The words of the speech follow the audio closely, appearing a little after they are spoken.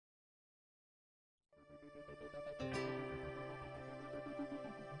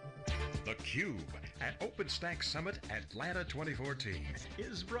theCUBE at OpenStack Summit Atlanta 2014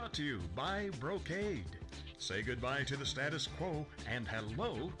 is brought to you by Brocade. Say goodbye to the status quo and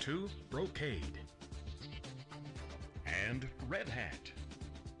hello to Brocade. And Red Hat.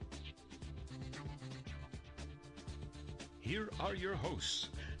 Here are your hosts,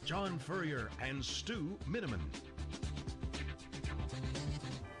 John Furrier and Stu Miniman.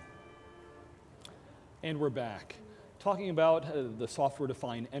 And we're back. Talking about the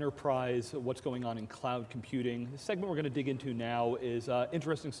software-defined enterprise, what's going on in cloud computing. The segment we're going to dig into now is an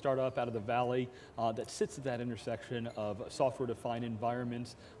interesting startup out of the Valley that sits at that intersection of software-defined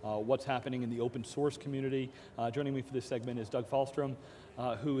environments, what's happening in the open source community. Joining me for this segment is Doug Fallstrom,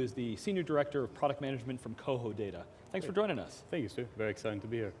 who is the Senior Director of Product Management from Coho Data. Thanks for joining us. Thank you, Stu. Very exciting to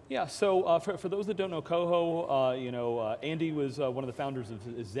be here. Yeah, so for those that don't know Coho, Andy was one of the founders of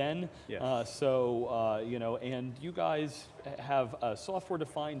Zen. Yes. And you guys have a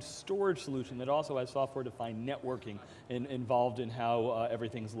software-defined storage solution that also has software-defined networking involved in how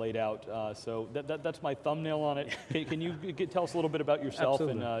everything's laid out. So that's my thumbnail on it. Can you tell us a little bit about yourself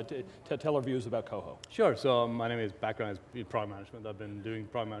Absolutely. and tell our viewers about Coho? Sure, so my name is background is product management. I've been doing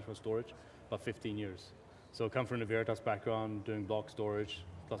product management storage about 15 years. So I come from the Veritas background, doing block storage,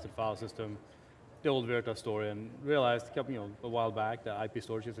 clustered file system, the old Veritas story, and realized a while back that IP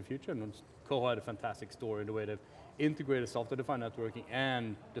storage is the future, and Coho had a fantastic story in the way they've integrated software-defined networking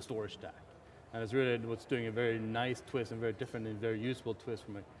and the storage stack. And it's really what's doing a very nice twist and very different and very useful twist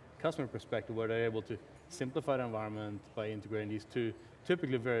from a customer perspective, where they're able to simplify the environment by integrating these two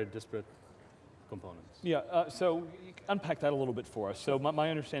typically very disparate components. Yeah, so unpack that a little bit for us. So my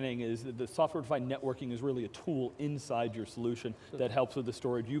understanding is that the software-defined networking is really a tool inside your solution that helps with the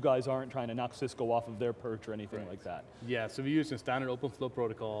storage. You guys aren't trying to knock Cisco off of their perch or anything like that. Yeah, so we use a standard OpenFlow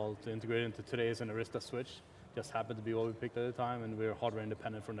protocol to integrate into today's an Arista switch. Just happened to be what we picked at the time, and we're hardware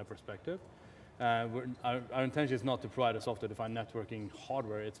independent from that perspective. Our intention is not to provide a software-defined networking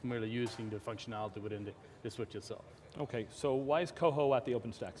hardware, it's merely using the functionality within the switch itself. Okay, so why is Coho at the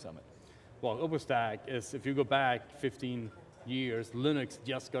OpenStack Summit? Well, OpenStack is, if you go back 15 years, Linux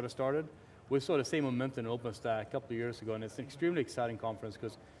just got started. We saw the same momentum in OpenStack a couple of years ago, and it's an extremely exciting conference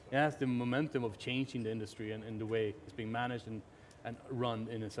because it has the momentum of changing the industry and the way it's being managed and run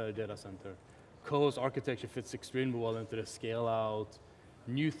inside a data center. Coho's architecture fits extremely well into the scale out,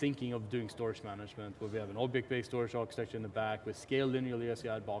 new thinking of doing storage management, where we have an object-based storage architecture in the back with scaled linearly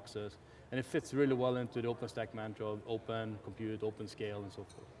SCI boxes, and it fits really well into the OpenStack mantra of open, compute, open scale, and so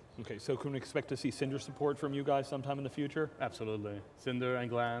forth. Okay, so can we expect to see Cinder support from you guys sometime in the future? Absolutely. Cinder and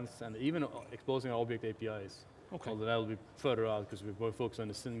Glance, and even exposing our object APIs. Okay. Although that'll be further out because we're more focused on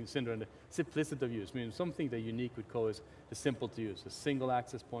the Cinder and the simplicity of use. I mean, something that's unique with Coho is the simple to use, a single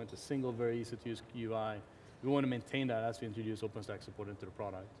access point, a single very easy to use UI. We want to maintain that as we introduce OpenStack support into the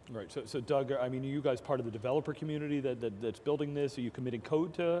product. Right, so Doug, I mean, are you guys part of the developer community that's building this? Are you committing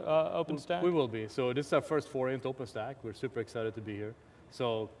code to OpenStack? We will be. So this is our first foray into OpenStack. We're super excited to be here.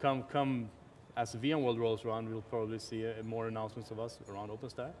 So come as the VMworld rolls around, we'll probably see more announcements of us around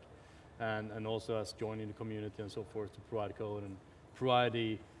OpenStack, and also us joining the community and so forth to provide code and provide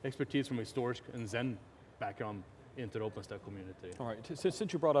the expertise from a storage and Zen background into the OpenStack community. All right,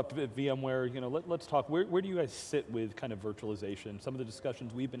 since you brought up VMware, let's talk, where do you guys sit with kind of virtualization? Some of the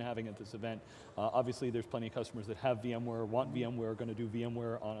discussions we've been having at this event, obviously there's plenty of customers that have VMware, want VMware, are going to do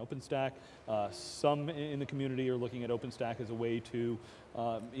VMware on OpenStack. Some in the community are looking at OpenStack as a way to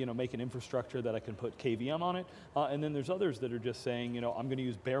make an infrastructure that I can put KVM on it. And then there's others that are just saying, I'm going to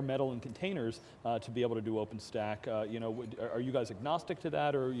use bare metal and containers to be able to do OpenStack. Are you guys agnostic to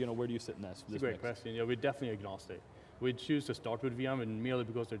that, or where do you sit in this? It's a great question. Yeah, we're definitely agnostic. We choose to start with VM and merely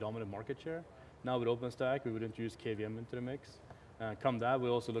because they're dominant market share. Now with OpenStack, we would introduce KVM into the mix. Come that, we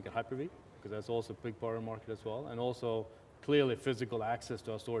also look at Hyper-V, because that's also a big part of the market as well. And also, clearly physical access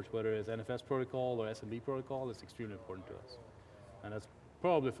to our storage, whether it's NFS protocol or SMB protocol, is extremely important to us. And that's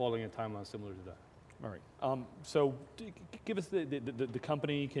probably following a timeline similar to that. All right. So give us the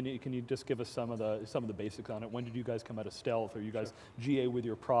company. Can you just give us some of the basics on it? When did you guys come out of stealth? Are you guys GA with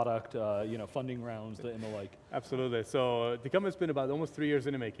your product? Funding rounds and the like. Absolutely. So the company's been about almost 3 years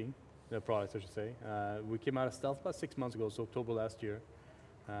in the making. The product, I should say. We came out of stealth about 6 months ago, so October last year.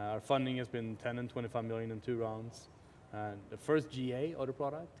 Our funding has been 10 and 25 million in 2 rounds. The first GA of the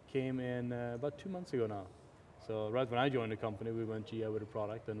product came in about 2 months ago now. So right when I joined the company, we went GA with the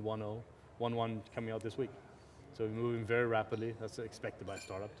product, and 1.1 coming out this week. So we're moving very rapidly. That's expected by a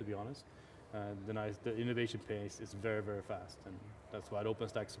startup, to be honest. The innovation pace is very, very fast, and that's why the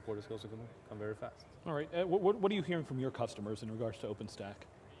OpenStack support is also going to come very fast. All right, what are you hearing from your customers in regards to OpenStack?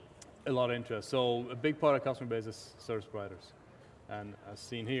 A lot of interest. So a big part of customer base is service providers. And as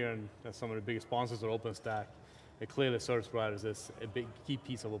seen here, and as some of the biggest sponsors are OpenStack, clearly service providers is a big key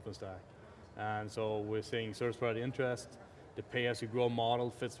piece of OpenStack. And so we're seeing service provider interest. The pay-as-you-grow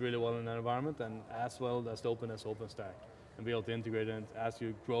model fits really well in that environment, and as well as the openness of OpenStack. And be able to integrate it. As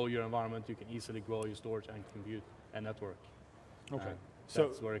you grow your environment, you can easily grow your storage and compute and network. Okay. So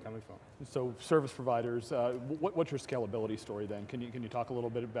that's where it's coming from. So service providers, what's your scalability story then? Can you talk a little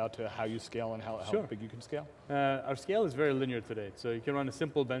bit about how you scale and how big you can scale? Our scale is very linear today. So you can run a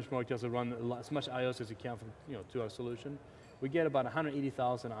simple benchmark, just to run as much IOs as you can from, to our solution. We get about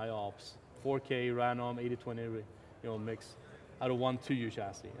 180,000 IOPS, 4K, random, 80-20 mix out of one 2U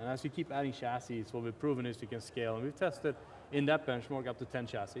chassis. And as you keep adding chassis, what we've proven is you can scale. And we've tested in that benchmark up to 10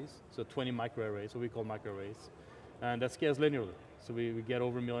 chassis, so 20 microarrays, what we call microarrays. And that scales linearly. So we get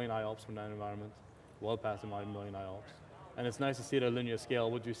over 1 million IOPS from that environment, well past the 1 million IOPS. And it's nice to see that linear scale.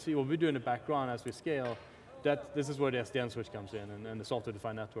 What we do in the background as we scale, this is where the SDN switch comes in and the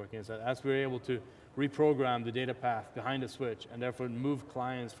software-defined networking is that as we're able to reprogram the data path behind the switch and therefore move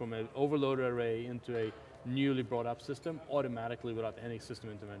clients from an overloaded array into a newly brought up system automatically without any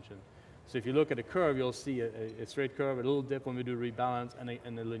system intervention. So if you look at the curve, you'll see a straight curve, a little dip when we do rebalance,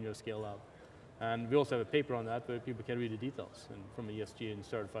 and a linear scale up. And we also have a paper on that where people can read the details and from an ESG and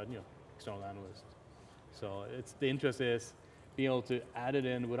certified external analyst. So the interest is being able to add it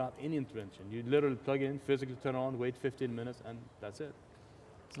in without any intervention. You literally plug it in, physically turn on, wait 15 minutes, and that's it.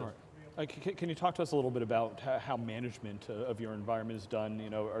 So. All right. Can you talk to us a little bit about how management of your environment is done?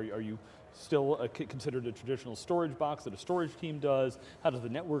 Are you still considered a traditional storage box that a storage team does? How does the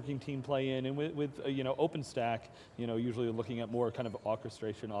networking team play in? And with OpenStack, usually looking at more kind of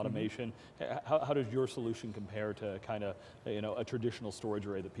orchestration, automation. How does your solution compare to kind of a traditional storage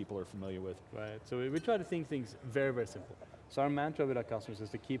array that people are familiar with? Right. So we try to think things very, very simple. So our mantra with our customers is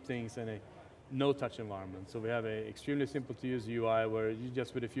to keep things in a no-touch environment. So we have an extremely simple to use UI where you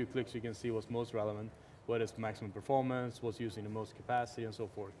just with a few clicks you can see what's most relevant, what is maximum performance, what's using the most capacity, and so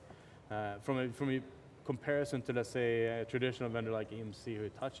forth. From a comparison to, let's say, a traditional vendor like EMC or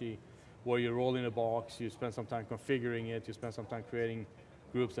Hitachi, where you roll in a box, you spend some time configuring it, you spend some time creating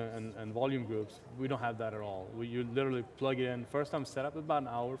groups and volume groups, we don't have that at all. You literally plug it in, first time setup about an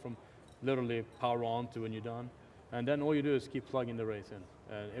hour from literally power on to when you're done. And then all you do is keep plugging the arrays in.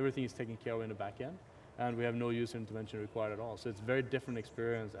 Everything is taken care of in the back end, and we have no user intervention required at all. So it's a very different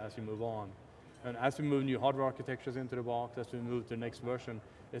experience as you move on. And as we move new hardware architectures into the box, as we move to the next version,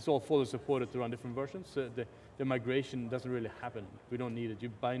 it's all fully supported to run different versions, so the migration doesn't really happen. We don't need it. You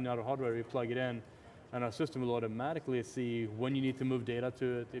buy another hardware, you plug it in, and our system will automatically see when you need to move data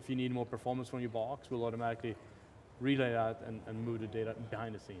to it. If you need more performance from your box, we'll automatically relay that and move the data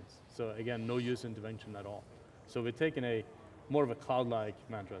behind the scenes. So again, no user intervention at all. So we're taking more of a cloud-like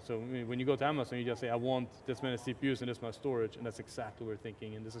mantra. So when you go to Amazon, you just say, I want this many CPUs and this much storage, and that's exactly what we're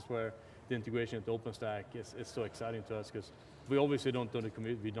thinking. And this is where the integration into OpenStack is so exciting to us, because we obviously don't do the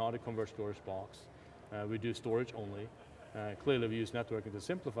commute. We're not a converged storage box. We do storage only. Clearly, we use networking to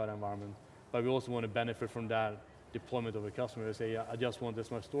simplify the environment, but we also want to benefit from that deployment of a customer. They say, yeah, I just want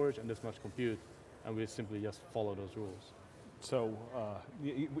this much storage and this much compute, and we simply just follow those rules. So,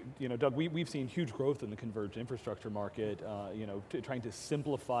 Doug, we've seen huge growth in the converged infrastructure market, trying to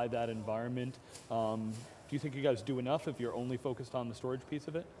simplify that environment. Do you think you guys do enough if you're only focused on the storage piece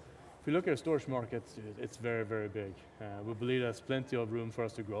of it? If you look at the storage market, it's very, very big. We believe there's plenty of room for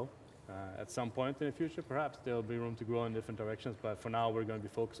us to grow. At some point in the future, perhaps there'll be room to grow in different directions, but for now we're going to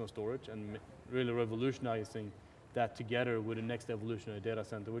be focused on storage and really revolutionizing that together with the next evolutionary data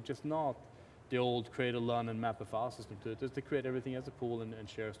center, which is not the old create a LUN and map a file system to it, is to create everything as a pool and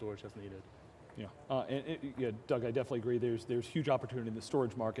share storage as needed. Yeah, Doug, I definitely agree. There's huge opportunity in the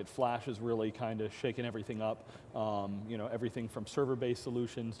storage market. Flash is really kind of shaking everything up. Everything from server-based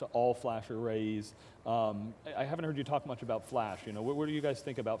solutions to all flash arrays. I haven't heard you talk much about Flash. Where do you guys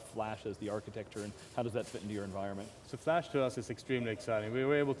think about Flash as the architecture, and how does that fit into your environment? So Flash to us is extremely exciting. We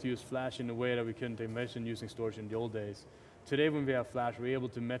were able to use Flash in a way that we couldn't imagine using storage in the old days. Today when we have Flash, we're able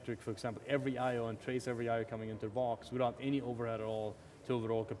to metric, for example, every I/O and trace every I/O coming into the box without any overhead at all to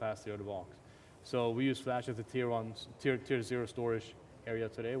overall capacity of the box. So we use Flash as a tier 0 storage area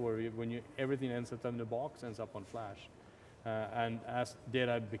today, where everything ends up in the box ends up on Flash. And as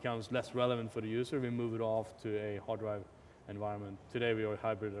data becomes less relevant for the user, we move it off to a hard drive environment. Today we are a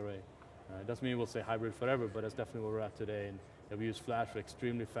hybrid array. It doesn't mean we'll say hybrid forever, but that's definitely where we're at today. And we use Flash for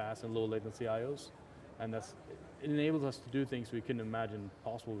extremely fast and low latency IOs. And it enables us to do things we couldn't imagine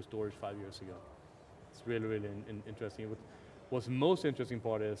possible with storage 5 years ago. It's really, really interesting. What's the most interesting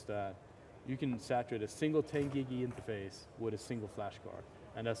part is that you can saturate a single 10 gig interface with a single flash card.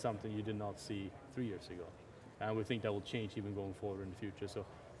 And that's something you did not see 3 years ago. And we think that will change even going forward in the future. So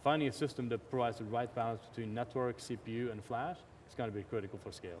finding a system that provides the right balance between network, CPU, and flash is going to be critical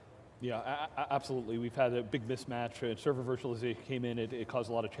for scale. Yeah, absolutely. We've had a big mismatch. Server virtualization came in, it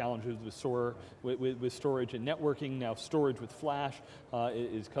caused a lot of challenges with storage and networking. Now storage with flash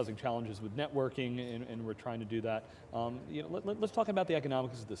is causing challenges with networking, and we're trying to do that. Let's talk about the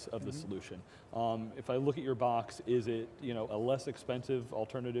economics of this solution. If I look at your box, is it a less expensive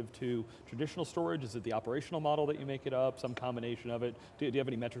alternative to traditional storage? Is it the operational model that you make it up, some combination of it? Do you have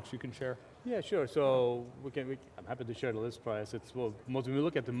any metrics you can share? Yeah, sure. So I'm happy to share the list price. When we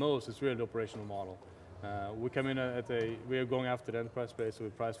look at the most, it's really the operational model. We come in we are going after the enterprise space, so we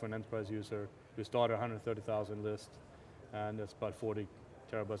price for an enterprise user. We start at 130,000 list, and that's about 40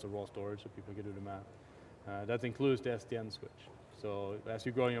 terabytes of raw storage, so people can do the math. That includes the SDN switch. So as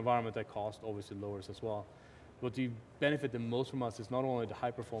you grow in your environment, that cost obviously lowers as well. What you benefit the most from us is not only the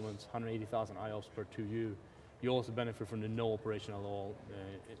high performance, 180,000 IOPS per 2U, you also benefit from the no operation at all,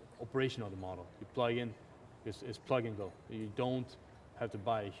 operation of the model. You plug in, it's plug and go. You don't have to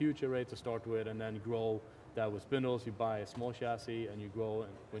buy a huge array to start with and then grow that with spindles. You buy a small chassis and you grow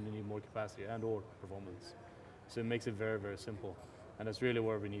when you need more capacity and or performance. So it makes it very, very simple. And that's really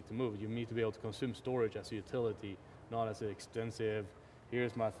where we need to move. You need to be able to consume storage as a utility, not as an extensive,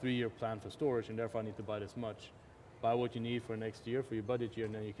 here's my 3-year plan for storage and therefore I need to buy this much. Buy what you need for next year, for your budget year,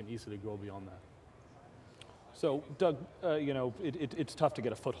 and then you can easily grow beyond that. So Doug, it's tough to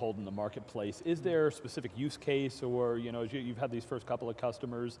get a foothold in the marketplace. Is there a specific use case, or you've had these first couple of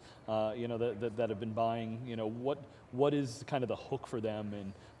customers, that have been buying? What is kind of the hook for them,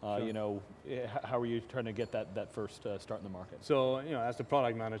 and sure. How are you trying to get that first start in the market? So as the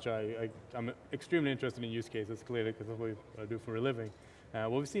product manager, I'm extremely interested in use cases, clearly, because that's what I do for a living.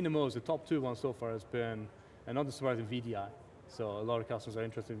 What we've seen the most, the top 2 ones so far has been, and not surprising, VDI. So a lot of customers are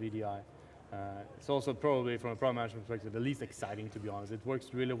interested in VDI. It's also probably, from a product management perspective, the least exciting, to be honest. It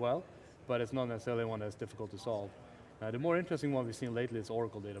works really well, but it's not necessarily one that's difficult to solve. The more interesting one we've seen lately is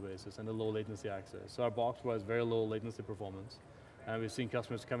Oracle databases and the low latency access. So our box provides very low latency performance. And we've seen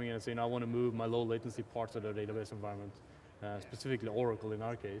customers coming in and saying, I want to move my low latency parts of their database environment, specifically Oracle in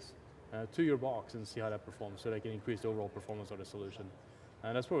our case, to your box and see how that performs, so they can increase the overall performance of the solution.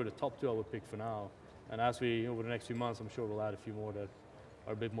 And that's probably the top 2 I would pick for now. And as over the next few months, I'm sure we'll add a few more that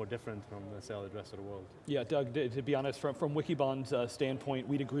are a bit more different from the rest of the world. Yeah, Doug, to be honest, from Wikibon's standpoint,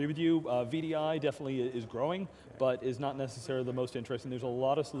 we'd agree with you. VDI definitely is growing, but is not necessarily the most interesting. There's a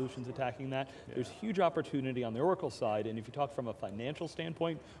lot of solutions attacking that. Yeah. There's huge opportunity on the Oracle side, and if you talk from a financial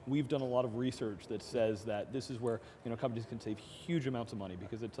standpoint, we've done a lot of research that says that this is where companies can save huge amounts of money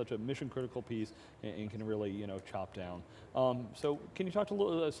because it's such a mission critical piece and can really chop down. So can you talk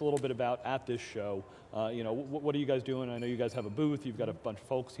to us a little bit about, at this show, what are you guys doing? I know you guys have a booth, you've got a bunch of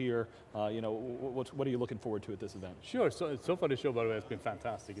folks here. What are you looking forward to at this event? Sure, so far the show, by the way, has been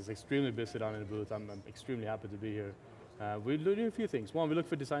fantastic. It's extremely busy down in the booth. I'm extremely happy to be here. We do a few things. One, we look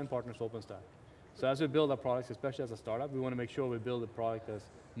for design partners for OpenStack. So as we build our products, especially as a startup, we want to make sure we build a product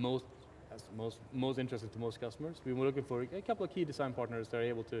that's most interesting to most customers. We were looking for a couple of key design partners that are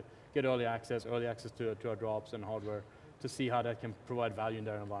able to get early access to our drops and hardware to see how that can provide value in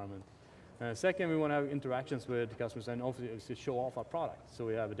their environment. Second, we want to have interactions with the customers and obviously show off our product. So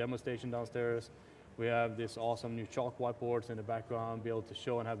we have a demo station downstairs. We have this awesome new chalk whiteboards in the background, be able to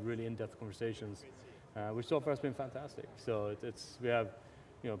show and have really in-depth conversations, which so far has been fantastic. So we have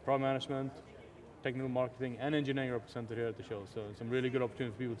product management, technical marketing, and engineering represented here at the show. So some really good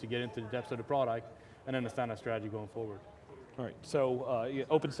opportunity for people to get into the depths of the product and understand our strategy going forward. All right, so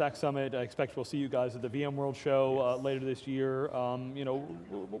OpenStack Summit, I expect we'll see you guys at the VMworld show later this year.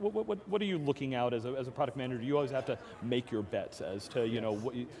 What are you looking out as a product manager? You always have to make your bets as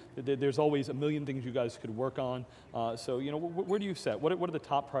to, there's always a million things you guys could work on. So where do you set? What are the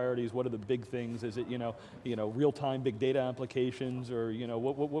top priorities? What are the big things? Is it real-time big data applications, or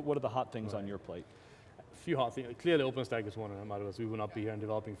what are the hot things on your plate? A few hot things. Clearly OpenStack is one of them, otherwise we would not be here and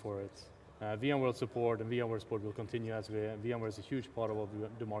developing for it. VMworld support and VMware support will continue as VMware is a huge part of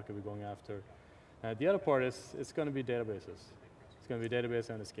the market we're going after. The other part is it's going to be databases. It's going to be database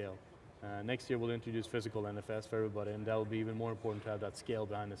and a scale. Next year we'll introduce physical NFS for everybody, and that will be even more important to have that scale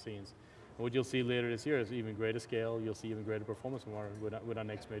behind the scenes. And what you'll see later this year is even greater scale. You'll see even greater performance with our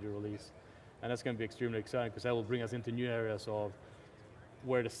next major release. And that's going to be extremely exciting because that will bring us into new areas of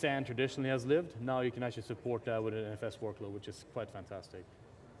where the SAN traditionally has lived. Now you can actually support that with an NFS workload, which is quite fantastic.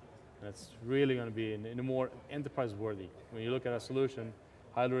 And it's really going to be in a more enterprise-worthy. When you look at our solution,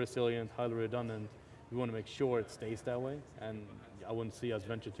 highly resilient, highly redundant, we want to make sure it stays that way, and I wouldn't see us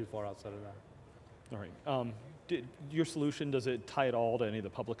venture too far outside of that. All right. your solution, does it tie it all to any of the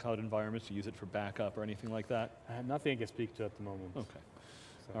public cloud environments, to use it for backup or anything like that? Nothing I can speak to at the moment. Okay.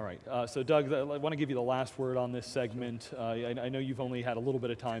 All right, so Doug, I want to give you the last word on this segment. I know you've only had a little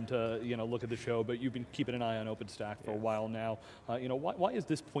bit of time to look at the show, but you've been keeping an eye on OpenStack for a while now. Why is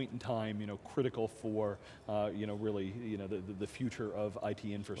this point in time critical for really the future of IT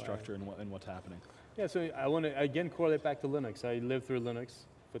infrastructure and what's happening? Yeah, so I want to again correlate back to Linux. I lived through Linux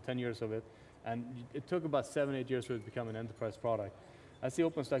for 10 years of it, and it took about 7-8 years for it to become an enterprise product. I see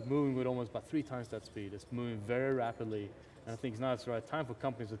OpenStack moving with almost about 3 times that speed. It's moving very rapidly. And I think now it's the right time for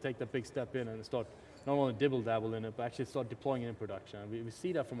companies to take that big step in and start not only dibble-dabble in it, but actually start deploying it in production. We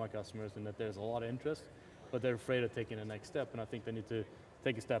see that from our customers, and that there's a lot of interest, but they're afraid of taking the next step, and I think they need to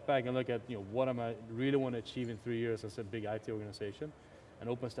take a step back and look at what am I really want to achieve in 3 years as a big IT organization, and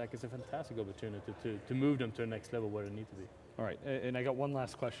OpenStack is a fantastic opportunity to move them to the next level where they need to be. All right, and I got one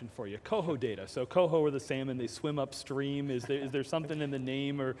last question for you. Coho data, so Coho are the salmon, they swim upstream. Is there something in the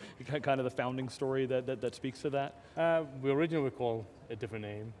name or kind of the founding story that speaks to that? We originally would call a different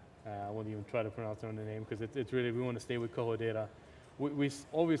name. I won't even try to pronounce our name because it's really, we want to stay with Coho data. We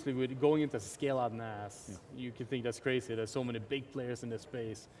obviously, we're going into scale-out NAS. You can think that's crazy, there's so many big players in this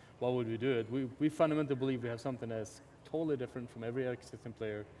space. Why would we do it? We fundamentally believe we have something that's totally different from every existing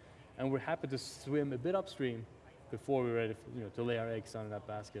player, and we're happy to swim a bit upstream before we're ready to lay our eggs on that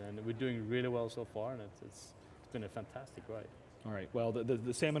basket, and we're doing really well so far, and it's been a fantastic ride. All right, well,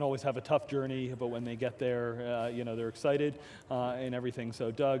 the salmon always have a tough journey, but when they get there, they're excited and everything.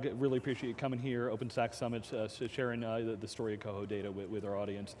 So Doug, really appreciate you coming here, OpenStack Summit, sharing the story of Coho data with our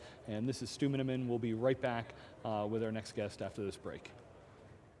audience. And this is Stu Miniman. We'll be right back with our next guest after this break.